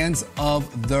hands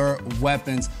of their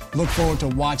weapons. Look forward to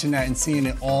watching that and seeing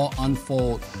it all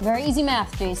unfold. Very easy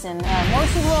math, Jason. More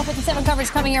Super Bowl 57 coverage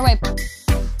coming your way.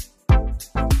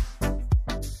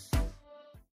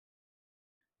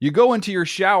 You go into your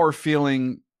shower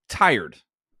feeling tired,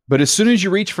 but as soon as you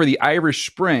reach for the Irish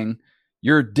Spring,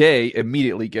 your day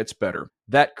immediately gets better.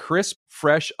 That crisp,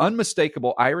 fresh,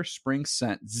 unmistakable Irish Spring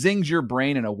scent zings your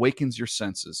brain and awakens your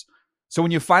senses. So when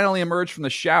you finally emerge from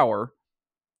the shower,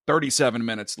 37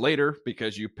 minutes later,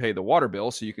 because you pay the water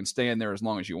bill so you can stay in there as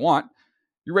long as you want,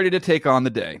 you're ready to take on the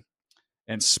day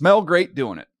and smell great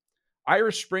doing it.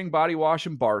 Irish Spring Body Wash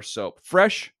and Bar Soap.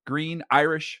 Fresh, green,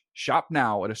 Irish. Shop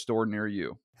now at a store near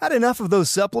you. Had enough of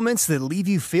those supplements that leave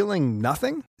you feeling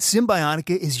nothing?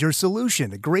 Symbiotica is your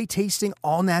solution to great-tasting,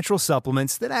 all-natural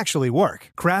supplements that actually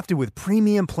work. Crafted with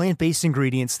premium plant-based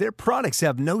ingredients, their products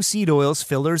have no seed oils,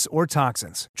 fillers, or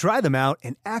toxins. Try them out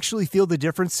and actually feel the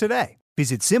difference today.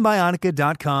 Visit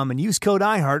Symbiotica.com and use code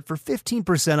IHEART for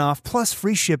 15% off plus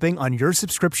free shipping on your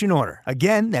subscription order.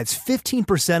 Again, that's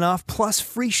 15% off plus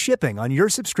free shipping on your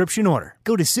subscription order.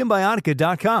 Go to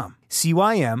Symbiotica.com,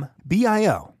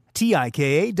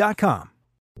 CYMBIOTIKA.com.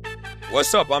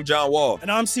 What's up? I'm John Wall.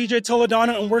 And I'm CJ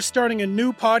Toledano, and we're starting a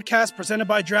new podcast presented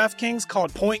by DraftKings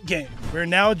called Point Game. We're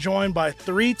now joined by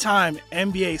 3-time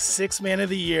NBA Sixth Man of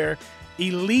the Year,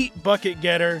 elite bucket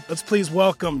getter. Let's please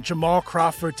welcome Jamal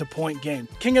Crawford to Point Game.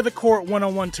 King of the Court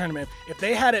one-on-one tournament. If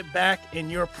they had it back in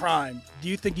your prime, do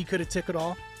you think you could have took it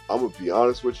all? I'm going to be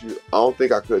honest with you. I don't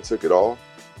think I could have took it all,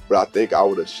 but I think I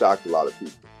would have shocked a lot of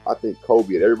people. I think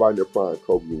Kobe and everybody in their prime,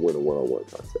 Kobe would win a one-on-one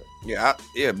contest.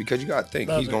 Yeah, because you got to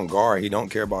think, he's going to guard. He don't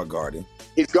care about guarding.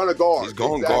 He's going to guard. He's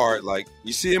going to guard. Like,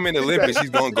 you see him in the Olympics, he's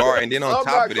going to guard. And then on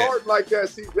top of that. Like that,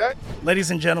 see that?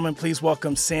 Ladies and gentlemen, please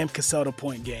welcome Sam Cassell to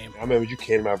Point Game. I remember you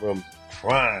came to my room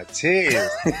crying, tears,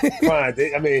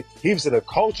 crying. I mean, he was in a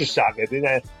culture shock. And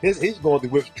then he's going through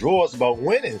withdrawals about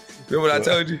winning. Remember what I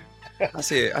told you? I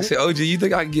said, OG, you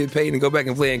think I can get paid and go back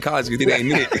and play in college because it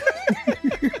ain't it?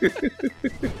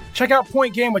 Check out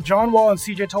Point Game with John Wall and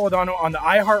CJ Toledano on the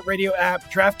iHeartRadio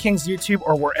app, DraftKings YouTube,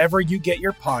 or wherever you get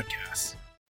your podcasts.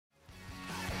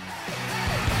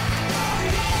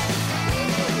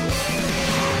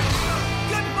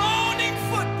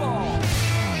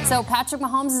 So Patrick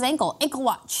Mahomes' ankle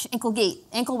watch, ankle gate,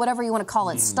 ankle whatever you want to call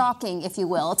it, stalking, if you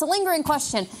will. It's a lingering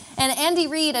question. And Andy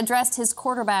Reid addressed his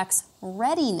quarterback's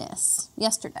readiness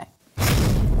yesterday.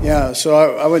 Yeah, so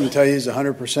I wouldn't tell you he's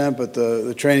 100%, but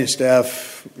the training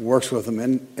staff works with him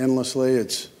endlessly. I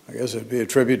guess it'd be a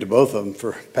tribute to both of them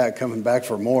for Pat coming back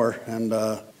for more and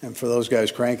for those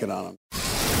guys cranking on him.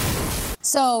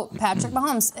 So Patrick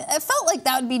Mahomes, it felt like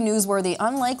that would be newsworthy,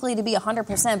 unlikely to be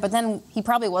 100%, but then he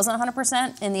probably wasn't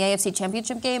 100% in the AFC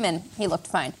Championship game, and he looked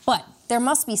fine. But there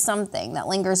must be something that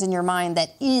lingers in your mind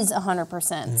that is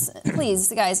 100%.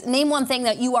 Please, guys, name one thing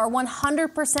that you are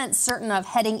 100% certain of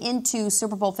heading into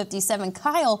Super Bowl 57.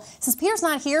 Kyle, since Peter's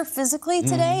not here physically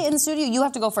today in the studio, you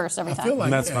have to go first every time.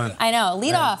 That's fine. I know.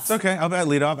 Lead off. It's okay. I'll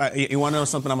lead off. You want to know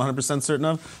something I'm 100% certain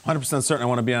of? 100% certain I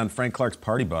want to be on Frank Clark's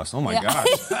party bus. Oh, my gosh.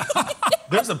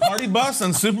 There's a party bus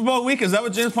on Super Bowl week? Is that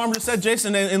what James Palmer just said?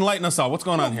 Jason, enlighten us all. What's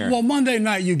going on here? Well, Monday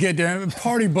night you get there.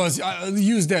 Party bus, I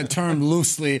use that term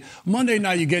loosely. Monday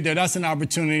night you get there. That's an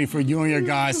opportunity for you and your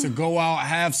guys to go out,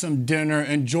 have some dinner,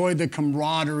 enjoy the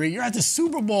camaraderie. You're at the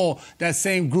Super Bowl. That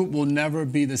same group will never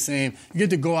be the same. You get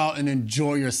to go out and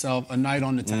enjoy yourself a night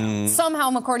on the town.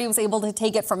 Somehow McCourty was able to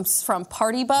take it from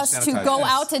party bus to go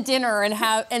out to dinner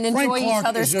and enjoy each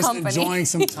other's just company. Enjoying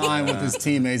some time with his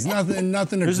teammates. Nothing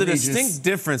There's a egregious. distinct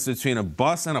difference between a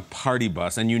bus and a party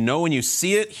bus, and you know when you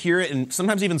see it, hear it, and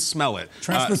sometimes even smell it.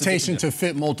 Transportation to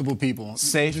fit multiple people.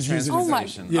 Safe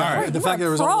transportation. Yeah, All right. the fact that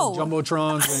there was all those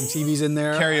jumbotrons and TVs in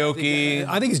there. Karaoke.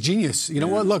 I think it's genius. You know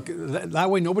what? Look, that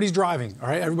way nobody's driving. All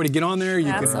right, everybody get on there.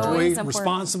 You can enjoy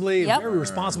responsibly. Yep. A very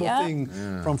responsible thing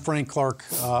from Frank Clark.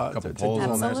 A couple polls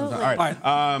on there sometimes.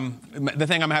 All right. The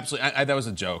thing I'm absolutely, that was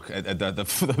a joke.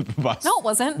 The bus. No, it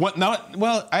wasn't. What? No.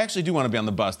 Well, I actually do want to be on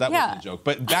the bus. That wasn't a joke.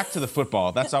 But back to the football.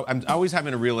 I'm always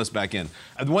having to reel this back in.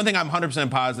 The one thing I'm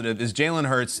 100% positive is Jalen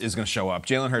Hurts is going to show up.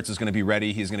 Jalen Hurts is going to be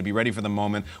ready. He's going to be ready for the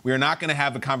moment. We are not going to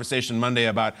have a conversation Monday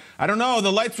about, I don't know, the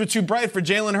lights were too bright for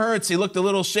Jalen Hurts. He looked a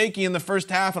little shaky in the first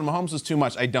half and Mahomes was too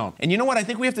much. I don't. And you know what? I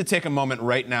think we have to take a moment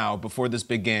right now before this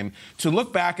big game to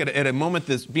look back at a moment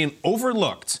that's being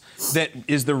overlooked that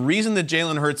is the reason that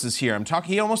Jalen Hurts is here.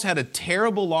 He almost had a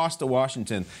terrible loss to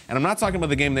Washington, and I'm not talking about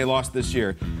the game they lost this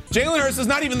year. Jalen Hurts is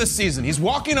not even this season. He's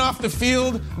walking off the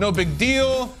field, no big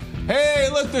deal. Hey,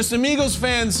 look, there's some Eagles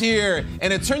fans here.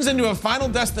 And it turns into a Final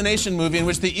Destination movie in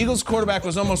which the Eagles quarterback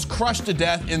was almost crushed to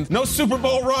death in no Super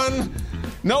Bowl run,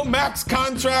 no max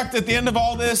contract at the end of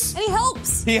all this. And he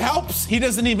helps. He helps. He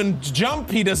doesn't even jump.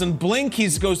 He doesn't blink. He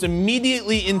goes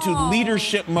immediately into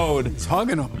leadership mode. He's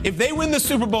hugging him. If they win the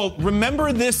Super Bowl,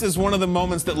 remember this as one of the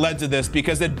moments that led to this,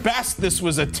 because at best this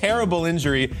was a terrible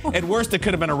injury. At worst, it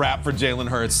could have been a wrap for Jalen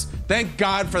Hurts. Thank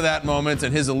God for that moment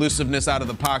and his elusiveness out of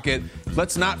the pocket.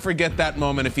 Let's not forget that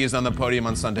moment if he is on the podium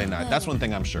on Sunday night. That's one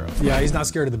thing I'm sure of. Yeah, he's not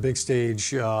scared of the big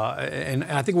stage. And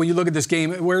I think when you look at this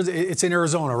game, it's in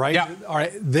Arizona, right? Yeah. All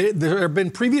right. There have been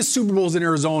previous Super Bowls in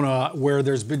Arizona where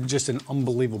there's been just an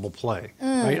unbelievable play,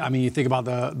 right? I mean, you think about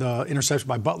the interception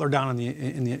by Butler down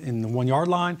in the 1 yard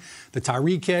line, the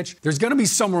Tyree catch. There's going to be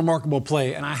some remarkable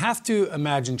play, and I have to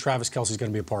imagine Travis Kelce's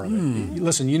going to be a part of it.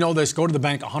 Listen, you know this. Go to the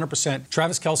bank 100%.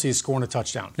 Travis Kelce is scoring a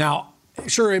touchdown. Now,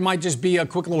 sure, it might just be a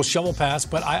quick little shovel pass,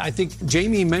 but I think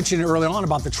Jamie mentioned early on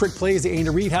about the trick plays that Andy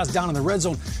Reid has down in the red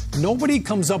zone. Nobody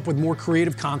comes up with more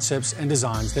creative concepts and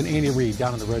designs than Andy Reid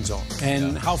down in the red zone.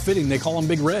 And how fitting, they call him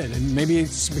Big Red. And maybe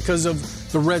it's because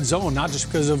of the red zone, not just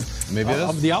because of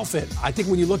the outfit. I think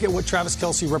when you look at what Travis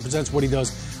Kelce represents, what he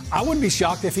does, I wouldn't be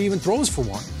shocked if he even throws for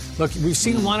one. Look, we've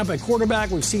seen him line up at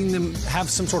quarterback. We've seen them have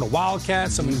some sort of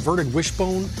wildcat, some inverted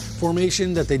wishbone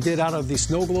formation that they did out of the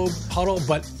snow globe huddle.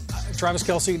 But Travis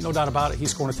Kelce, no doubt about it, he's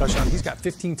scoring a touchdown. He's got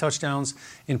 15 touchdowns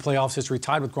in playoffs history,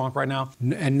 tied with Gronk right now.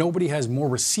 And nobody has more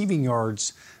receiving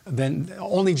yards than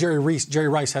only Jerry Rice. Jerry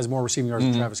Rice has more receiving yards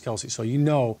than Travis Kelce. So you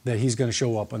know that he's going to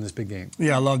show up on this big game.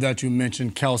 Yeah, I love that you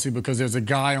mentioned Kelce because there's a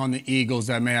guy on the Eagles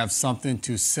that may have something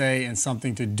to say and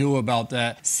something to do about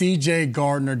that. C.J.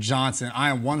 Gardner-Johnson. I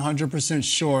am 100%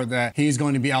 sure that he's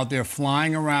going to be out there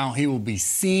flying around. He will be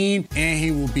seen and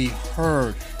he will be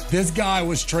heard. This guy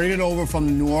was traded over from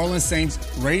the New Orleans Saints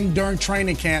right during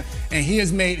training camp, and he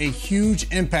has made a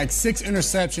huge impact. 6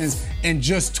 interceptions in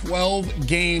just 12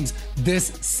 games this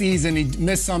season. He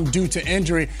missed some due to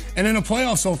injury. And in the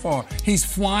playoffs so far, he's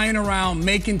flying around,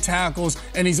 making tackles,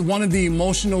 and he's one of the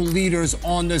emotional leaders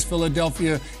on this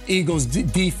Philadelphia Eagles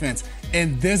defense.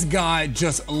 And this guy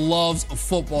just loves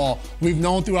football. We've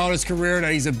known throughout his career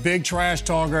that he's a big trash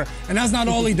talker, and that's not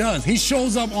all he does. He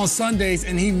shows up on Sundays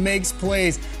and he makes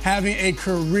plays, having a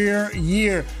career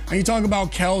year. And you talk about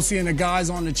Kelce and the guys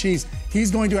on the Chiefs,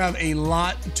 he's going to have a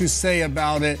lot to say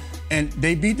about it. And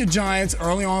they beat the Giants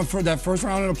early on for that first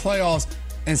round of the playoffs.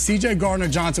 And C.J.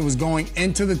 Gardner-Johnson was going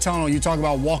into the tunnel. You talk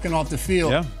about walking off the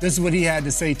field. Yeah. This is what he had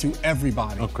to say to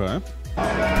everybody. Okay.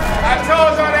 I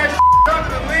told y'all that up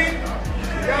to the league.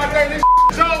 Y'all think this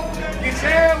joke. Get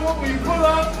your hand whooped when you pull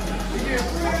up.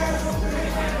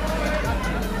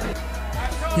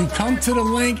 You come to the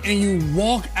link and you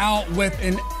walk out with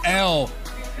an L.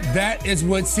 That is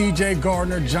what C.J.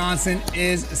 Gardner-Johnson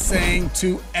is saying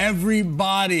to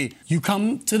everybody. You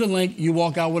come to the link, you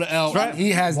walk out with an L. Right. He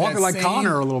has Walking that like same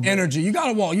Connor a little bit. energy. You got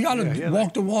to walk. You got to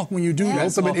walk the walk when you do that.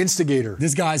 Ultimate instigator.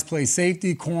 This guy's played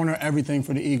safety, corner, everything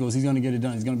for the Eagles. He's going to get it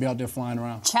done. He's going to be out there flying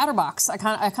around. Chatterbox. I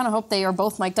kind of hope they are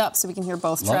both mic'd up so we can hear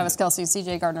both Travis Kelce and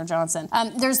C.J. Gardner-Johnson.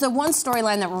 There's the one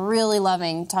storyline that we're really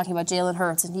loving, talking about Jalen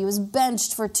Hurts, and he was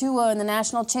benched for Tua in the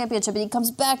national championship, and he comes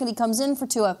back and he comes in for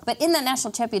Tua. But in that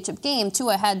national championship game,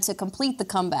 Tua had to complete the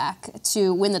comeback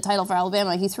to win the title for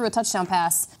Alabama. He threw a touchdown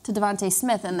pass to Devontae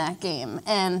Smith in that game,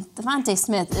 and Devontae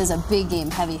Smith is a big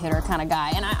game heavy hitter kind of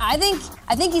guy, and I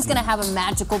think he's going to have a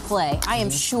magical play. I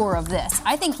am sure of this.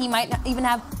 I think he might not even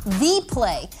have the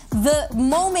play, the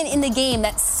moment in the game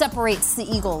that separates the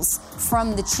Eagles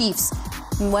from the Chiefs.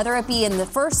 Whether it be in the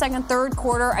first, second, third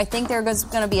quarter, I think there's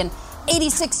going to be an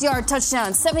 86-yard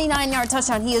touchdown, 79-yard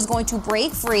touchdown. He is going to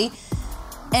break free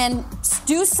and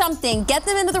do something, get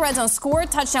them into the red zone, score a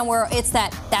touchdown where it's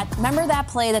that remember that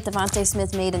play that Devontae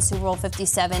Smith made in Super Bowl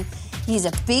 57? He's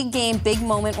a big game, big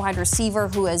moment wide receiver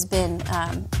who has been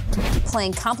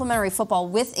playing complimentary football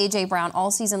with A.J. Brown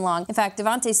all season long. In fact,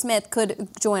 Devontae Smith could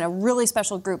join a really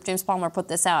special group, James Palmer put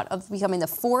this out, of becoming the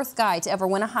 4th guy to ever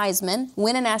win a Heisman,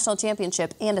 win a national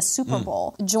championship, and a Super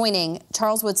Bowl, joining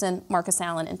Charles Woodson, Marcus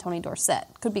Allen, and Tony Dorsett.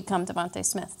 Could become Devontae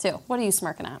Smith, too. What are you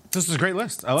smirking at? This is a great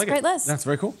list. I like it. Great list. That's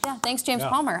very cool. Yeah, thanks, James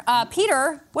Palmer.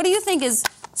 Peter, what do you think is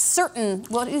certain?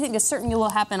 What do you think is certain will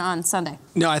happen on Sunday?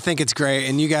 No, I think it's great,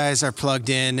 and you guys are plugged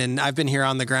in, and I've been here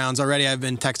on the grounds already. I've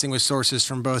been texting with sources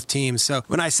from both teams. So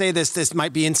when I say this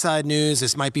might be inside news,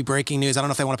 this might be breaking news. I don't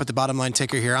know if they want to put the bottom line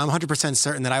ticker here. I'm 100%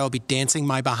 certain that I will be dancing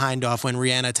my behind off when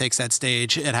Rihanna takes that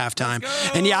stage at halftime.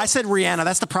 And yeah, I said Rihanna.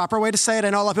 That's the proper way to say it. I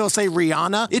know a lot of people say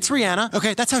Rihanna. It's Rihanna.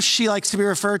 Okay, that's how she likes to be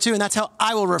referred to, and that's how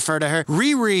I will refer to her.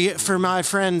 Riri for my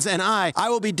friends and I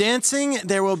will be dancing.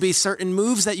 There will be certain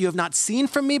moves that you have not seen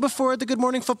from me before at the Good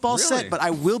Morning Football set, but I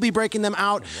will be breaking them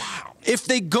out. Wow. If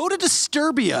they go to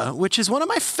Disturbia, which is one of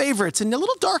my favorites and a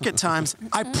little dark at times,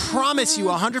 I promise you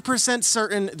 100%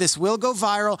 certain this will go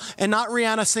viral, and not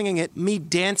Rihanna singing it, me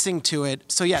dancing to it.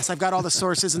 So yes, I've got all the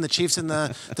sources and the Chiefs and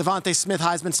the Devontae Smith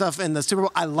Heisman stuff and the Super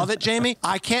Bowl. I love it, Jamie.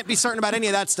 I can't be certain about any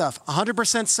of that stuff.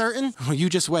 100% certain? Well, you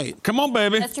just wait. Come on,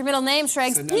 baby. That's your middle name,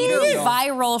 Shregs. Peter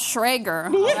Viral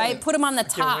Schrager. All right, put him on the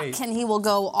top, and he will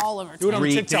go all over. Do it on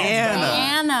TikTok.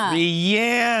 Rihanna.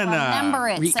 Remember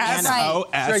it. That's right.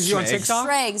 Shregs, you on TikTok?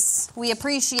 Shregs, we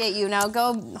appreciate you. Now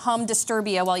go hum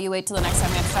Disturbia while you wait till the next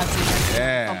time we have to talk to you.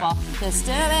 Yeah. Football.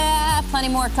 Disturbia. Plenty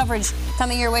more coverage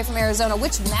coming your way from Arizona.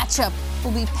 Which matchup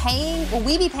will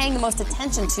we be paying the most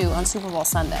attention to on Super Bowl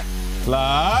Sunday?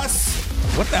 Plus,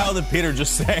 what the hell did Peter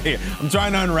just say? I'm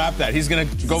trying to unwrap that. He's going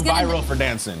to go viral for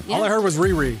dancing. Yeah. All I heard was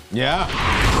Riri. Yeah.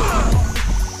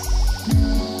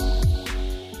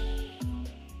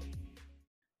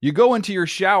 You go into your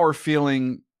shower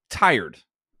feeling tired,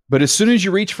 but as soon as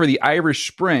you reach for the Irish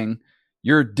Spring,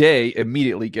 your day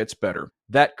immediately gets better.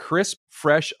 That crisp,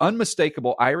 fresh,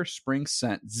 unmistakable Irish Spring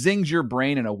scent zings your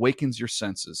brain and awakens your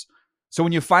senses. So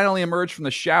when you finally emerge from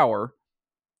the shower,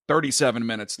 37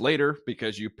 minutes later,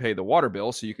 because you pay the water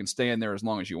bill so you can stay in there as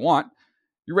long as you want,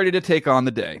 you're ready to take on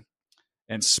the day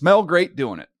and smell great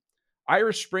doing it.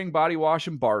 Irish Spring Body Wash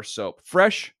and Bar Soap.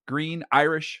 Fresh, green,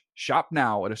 Irish, Shop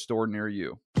now at a store near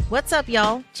you. What's up,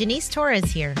 y'all? Janice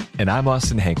Torres here. And I'm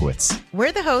Austin Hankwitz.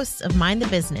 We're the hosts of Mind the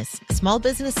Business, Small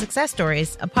Business Success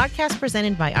Stories, a podcast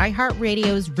presented by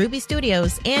iHeartRadio's Ruby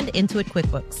Studios and Intuit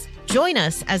QuickBooks. Join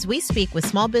us as we speak with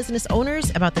small business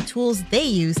owners about the tools they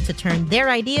use to turn their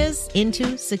ideas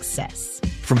into success.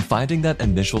 From finding that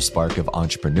initial spark of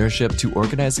entrepreneurship to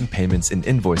organizing payments and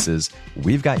invoices,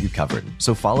 we've got you covered.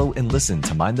 So follow and listen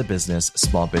to Mind the Business,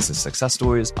 Small Business Success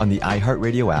Stories on the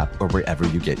iHeartRadio app or wherever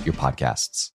you get your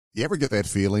podcasts. You ever get that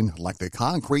feeling like the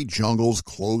concrete jungle's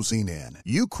closing in?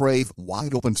 You crave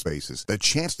wide open spaces, the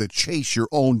chance to chase your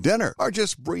own dinner, or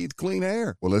just breathe clean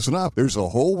air. Well, listen up. There's a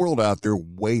whole world out there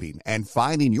waiting, and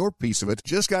finding your piece of it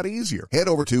just got easier. Head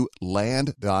over to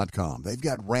Land.com. They've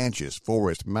got ranches,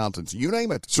 forests, mountains, you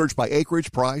name it. Search by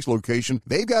acreage, price, location.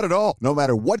 They've got it all. No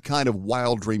matter what kind of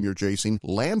wild dream you're chasing,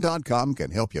 Land.com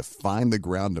can help you find the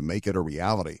ground to make it a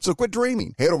reality. So quit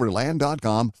dreaming. Head over to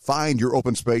Land.com, find your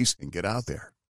open space, and get out there.